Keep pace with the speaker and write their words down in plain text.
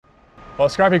Well,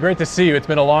 Scarpy, great to see you. It's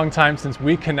been a long time since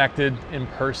we connected in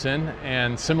person,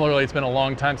 and similarly, it's been a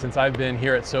long time since I've been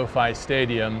here at SoFi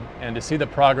Stadium. And to see the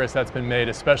progress that's been made,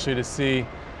 especially to see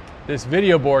this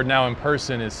video board now in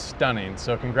person, is stunning.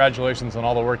 So congratulations on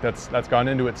all the work that's gone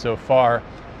into it so far.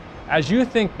 As you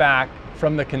think back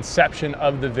from the conception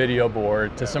of the video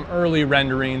board to some early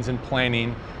renderings and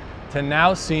planning, to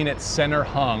now seeing it center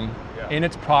hung in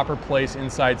its proper place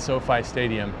inside SoFi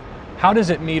Stadium, how does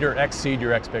it meet or exceed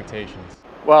your expectations?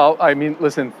 Well, I mean,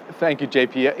 listen, thank you,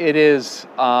 JP. It is,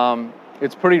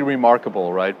 it's pretty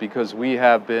remarkable, right? Because we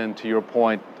have been, to your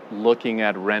point, looking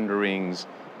at renderings,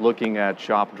 looking at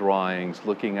shop drawings,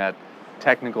 looking at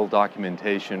technical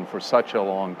documentation for such a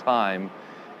long time,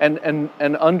 and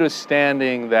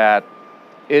understanding that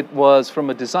it was, from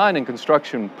a design and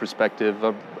construction perspective,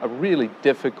 a really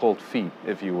difficult feat,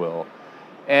 if you will.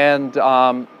 And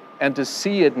to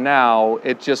see it now,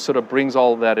 it just sort of brings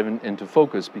all of that into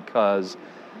focus, because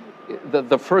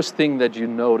the first thing that you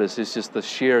notice is just the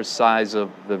sheer size of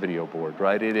the video board,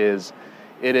 right? It is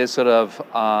sort of,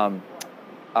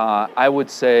 I would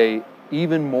say,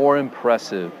 even more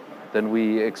impressive than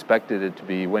we expected it to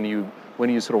be when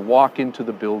you sort of walk into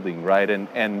the building, right?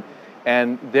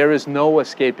 And there is no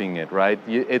escaping it, right?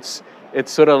 It's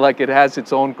sort of like it has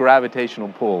its own gravitational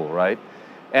pull, right?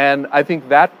 And I think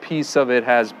that piece of it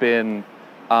has been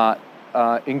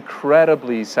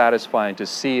incredibly satisfying to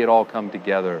see it all come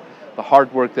together. The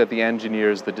hard work that the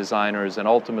engineers, the designers, and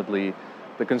ultimately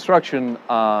the construction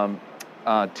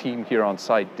team here on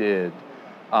site did,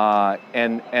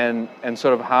 and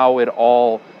sort of how it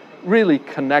all really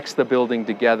connects the building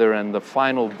together, and the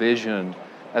final vision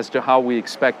as to how we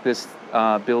expect this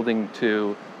building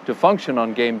to function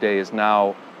on game day is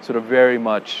now sort of very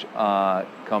much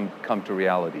come to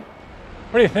reality.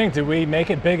 What do you think? Did we make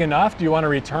it big enough? Do you want to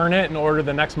return it and order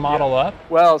the next model up?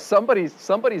 Well, somebody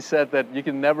said that you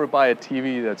can never buy a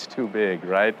TV that's too big,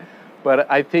 right?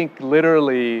 But I think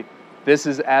literally this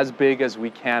is as big as we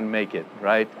can make it,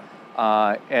 right?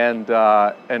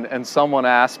 And someone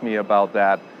asked me about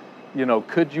that. You know,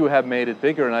 could you have made it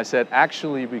bigger? And I said,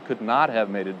 actually, we could not have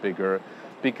made it bigger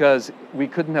because we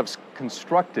couldn't have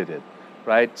constructed it,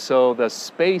 right? So the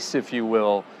space, if you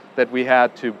will, that we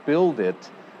had to build it,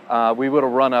 we would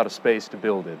have run out of space to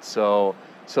build it. So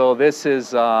this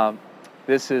is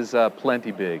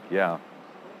plenty big, yeah.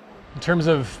 In terms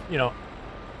of,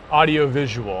 audio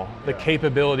visual, the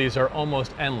capabilities are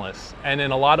almost endless, and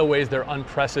in a lot of ways they're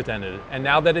unprecedented. And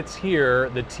now that it's here,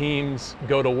 the teams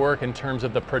go to work in terms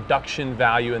of the production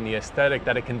value and the aesthetic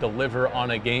that it can deliver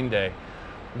on a game day.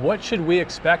 What should we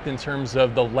expect in terms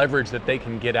of the leverage that they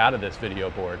can get out of this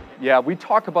video board? Yeah, we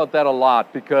talk about that a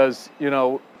lot because,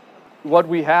 what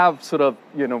we have sort of,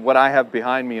 what I have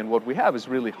behind me and what we have is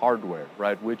really hardware,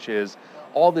 right? Which is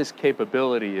all this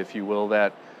capability, if you will,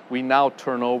 that we now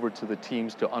turn over to the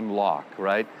teams to unlock,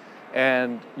 right?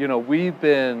 And, we've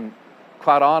been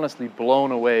quite honestly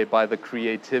blown away by the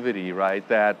creativity, right,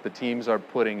 that the teams are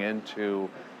putting into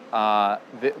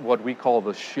what we call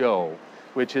the show,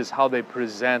 which is how they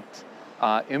present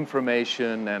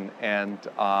information and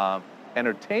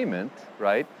entertainment,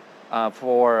 right,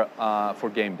 for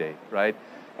game day, right?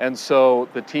 And so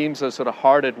the teams are sort of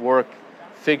hard at work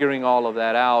figuring all of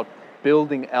that out,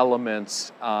 building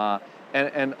elements,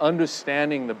 and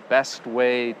understanding the best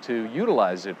way to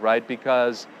utilize it, right?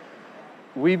 Because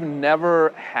we've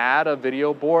never had a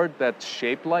video board that's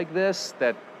shaped like this,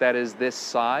 that is this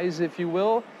size, if you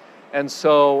will. And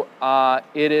so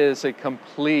it is a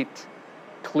complete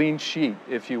clean sheet,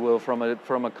 if you will, from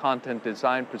a content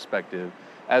design perspective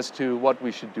as to what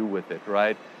we should do with it,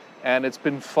 right? And it's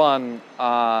been fun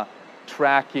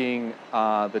tracking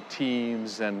the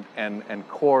teams and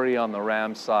Corey on the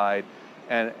Rams side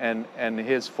and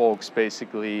his folks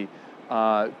basically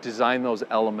design those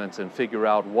elements and figure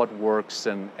out what works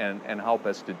and help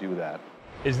us to do that.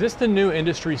 Is this the new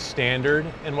industry standard?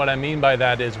 And what I mean by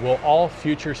that is, will all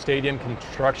future stadium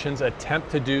constructions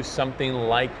attempt to do something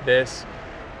like this?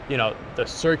 The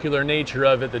circular nature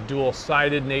of it, the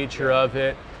dual-sided nature of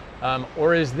it,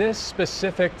 or is this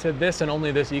specific to this and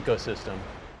only this ecosystem?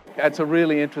 That's a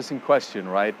really interesting question,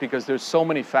 right? Because there's so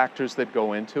many factors that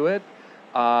go into it.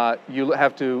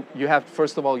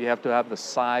 First of all, you have to have the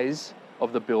size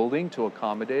of the building to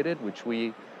accommodate it, which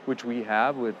we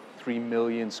have with 3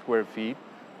 million square feet.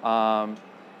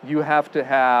 You have to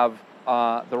have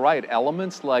the right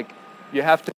elements, like you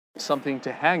have to have something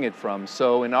to hang it from.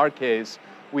 So in our case,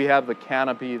 we have the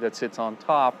canopy that sits on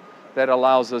top that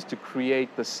allows us to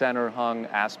create the center hung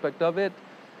aspect of it.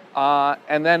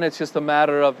 And then it's just a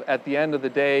matter of, at the end of the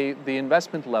day, the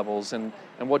investment levels and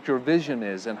what your vision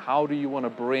is and how do you want to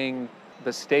bring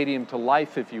the stadium to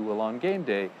life, if you will, on game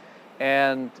day.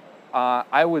 And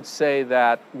I would say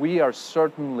that we are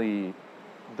certainly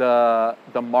the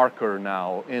marker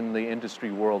now in the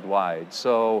industry worldwide.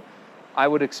 So I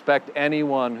would expect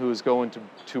anyone who's going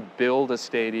to build a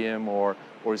stadium or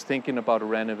is thinking about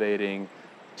renovating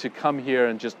to come here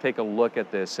and just take a look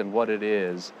at this and what it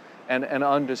is and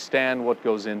understand what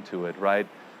goes into it, right?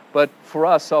 But for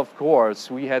us, of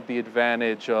course, we had the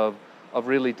advantage of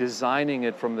really designing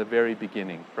it from the very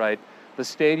beginning, right? The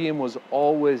stadium was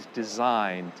always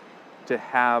designed to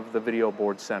have the video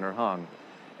board center hung.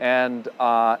 And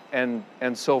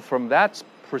so from that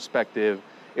perspective,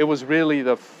 it was really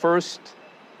the first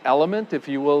element, if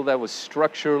you will, that was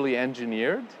structurally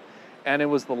engineered, and it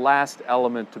was the last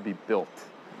element to be built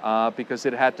because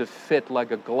it had to fit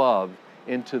like a glove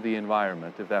into the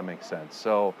environment, if that makes sense.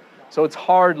 So it's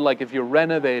hard, like if you're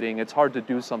renovating, it's hard to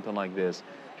do something like this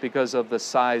because of the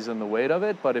size and the weight of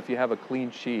it, but if you have a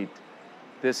clean sheet,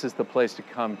 this is the place to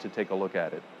come to take a look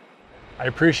at it. I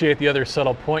appreciate the other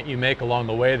subtle point you make along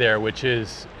the way there, which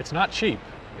is it's not cheap.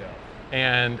 Yeah.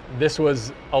 And this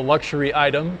was a luxury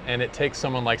item, and it takes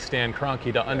someone like Stan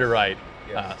Kroenke to underwrite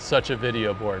such a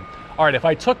video board. All right, if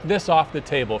I took this off the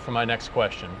table for my next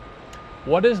question,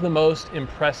 what is the most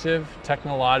impressive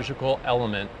technological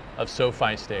element of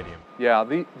SoFi Stadium? Yeah,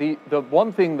 the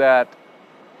one thing that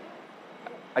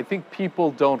I think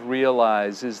people don't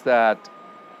realize is that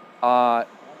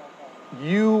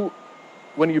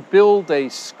when you build a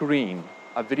screen,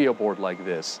 a video board like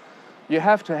this, you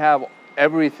have to have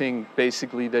everything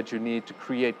basically that you need to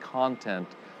create content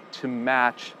to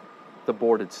match the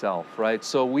board itself, right?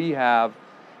 So we have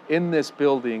in this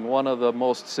building one of the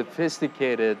most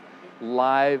sophisticated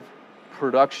live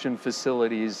production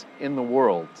facilities in the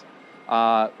world.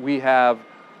 We have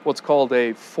what's called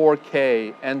a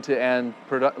 4K end-to-end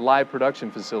live production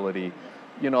facility.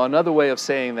 You know, another way of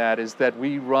saying that is that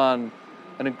we run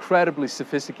an incredibly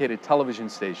sophisticated television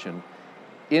station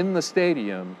in the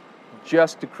stadium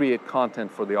just to create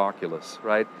content for the Oculus,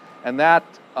 right? And that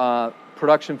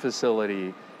production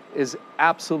facility is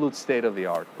absolute state of the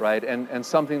art, right? And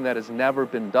something that has never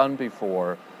been done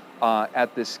before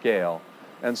at this scale.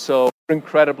 And so we're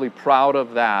incredibly proud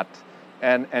of that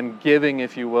and giving,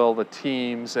 if you will, the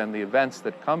teams and the events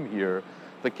that come here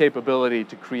the capability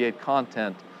to create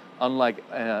content unlike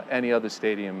any other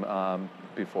stadium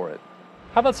before it.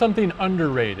 How about something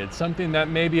underrated, something that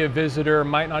maybe a visitor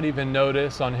might not even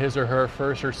notice on his or her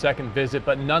first or second visit,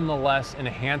 but nonetheless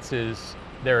enhances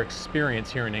their experience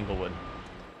here in Inglewood?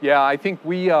 Yeah, I think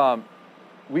we've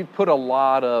put a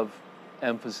lot of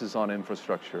emphasis on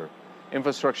infrastructure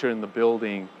in the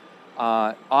building.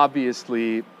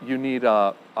 Obviously, you need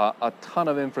a ton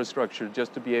of infrastructure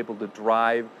just to be able to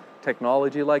drive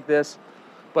technology like this.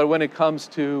 But when it comes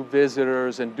to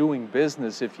visitors and doing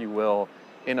business, if you will,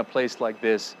 in a place like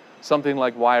this, something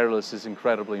like wireless is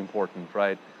incredibly important,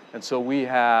 right? And so we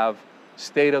have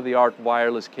state-of-the-art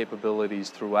wireless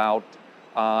capabilities throughout.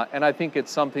 And I think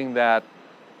it's something that,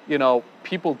 you know,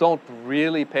 people don't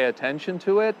really pay attention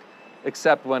to it,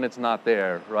 except when it's not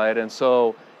there, right? And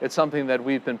so it's something that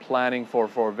we've been planning for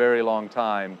a very long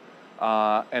time.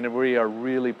 And we are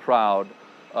really proud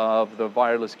of the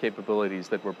wireless capabilities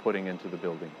that we're putting into the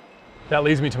building. That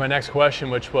leads me to my next question,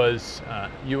 which was,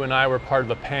 you and I were part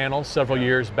of a panel several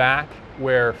years back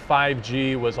where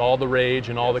 5G was all the rage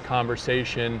and all the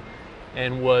conversation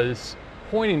and was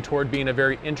pointing toward being a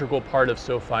very integral part of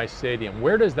SoFi Stadium.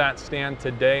 Where does that stand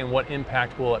today and what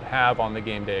impact will it have on the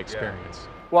game day experience?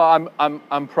 Well,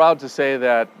 I'm proud to say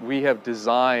that we have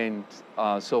designed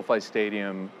SoFi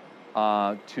Stadium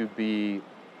to be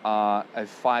a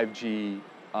 5G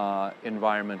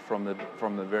environment from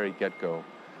the very get-go.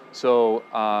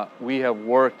 So we have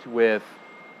worked with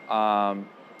our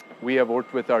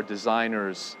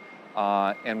designers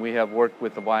and we have worked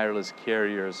with the wireless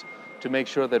carriers to make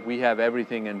sure that we have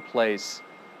everything in place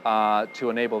to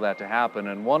enable that to happen.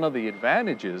 And one of the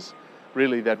advantages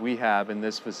really that we have in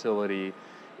this facility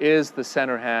is the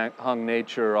center hung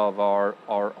nature of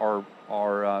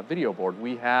our video board.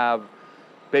 We have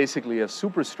basically a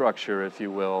superstructure, if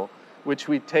you will, which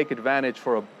we take advantage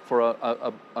for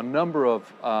a number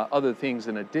of other things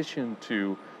in addition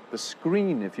to the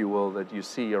screen, if you will, that you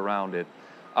see around it.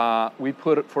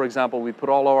 For example, we put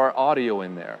all our audio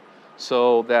in there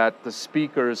so that the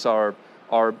speakers are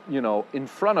you know, in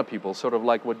front of people, sort of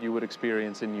like what you would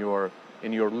experience in your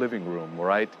living room,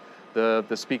 right?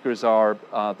 The speakers are,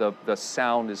 the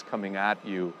sound is coming at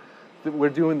you. We're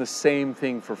doing the same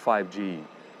thing for 5G,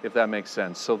 if that makes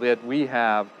sense, so that we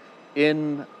have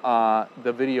in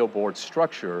the video board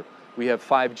structure, we have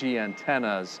 5G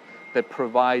antennas that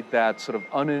provide that sort of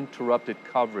uninterrupted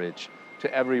coverage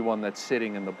to everyone that's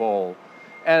sitting in the bowl.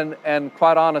 And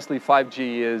quite honestly,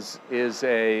 5G is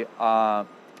a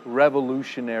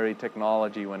revolutionary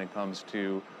technology when it comes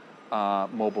to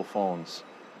mobile phones.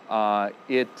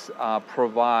 It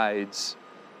provides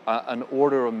an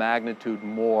order of magnitude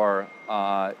more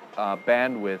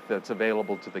bandwidth that's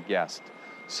available to the guest.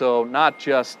 So not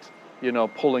just, you know,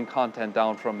 pulling content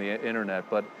down from the internet,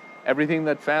 but everything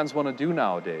that fans want to do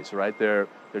nowadays, right? They're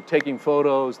taking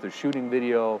photos, they're shooting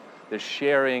video, they're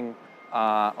sharing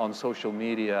on social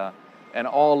media, and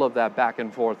all of that back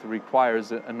and forth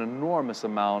requires an enormous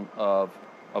amount of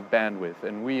bandwidth.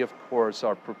 And we, of course,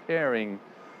 are preparing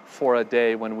for a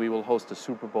day when we will host a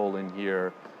Super Bowl in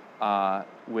here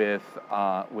with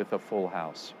a full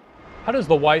house. How does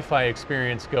the Wi-Fi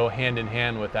experience go hand in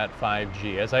hand with that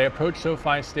 5G? As I approach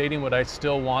SoFi Stadium, would I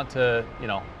still want to, you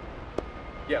know,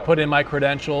 put in my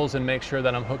credentials and make sure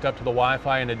that I'm hooked up to the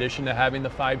Wi-Fi in addition to having the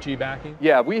 5G backing?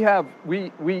 Yeah, we have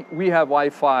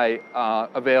Wi-Fi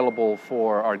available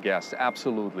for our guests,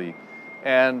 absolutely.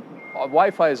 And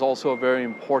Wi-Fi is also a very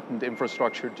important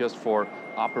infrastructure just for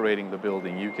operating the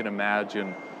building. You can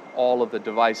imagine all of the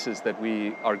devices that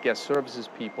our guest services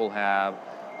people have,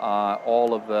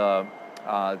 all of the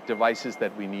devices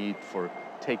that we need for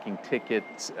taking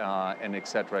tickets and et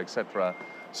cetera, et cetera.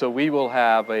 So we will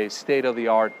have a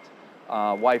state-of-the-art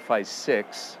Wi-Fi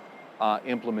 6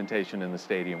 implementation in the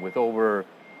stadium with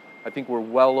I think we're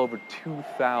well over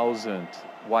 2,000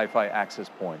 Wi-Fi access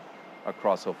points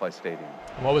across SoFi Stadium.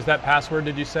 What was that password,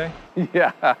 did you say?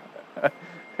 Yeah,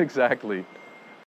 exactly.